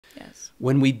Yes.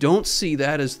 When we don't see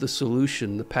that as the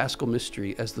solution, the Paschal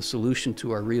mystery as the solution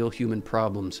to our real human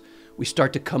problems, we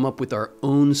start to come up with our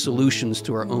own solutions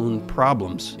to our own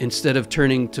problems. Instead of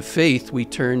turning to faith, we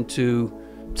turn to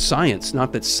science.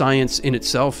 Not that science in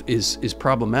itself is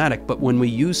problematic, but when we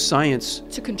use science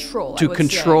to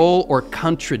control or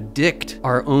contradict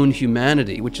our own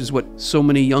humanity, which is what so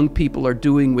many young people are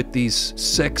doing with these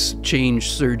sex change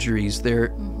surgeries.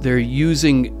 They're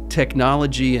using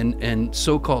technology and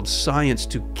so-called science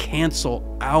to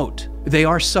cancel out. They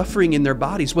are suffering in their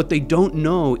bodies. What they don't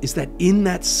know is that in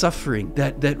that suffering,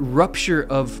 that rupture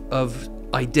of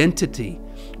identity,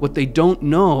 what they don't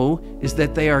know is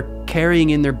that they are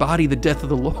carrying in their body the death of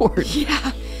the Lord.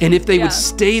 Yeah. And if they would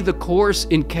stay the course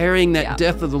in carrying that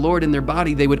death of the Lord in their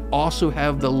body, they would also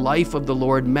have the life of the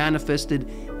Lord manifested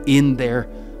in their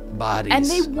bodies. And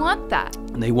they want that.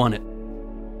 And they want it.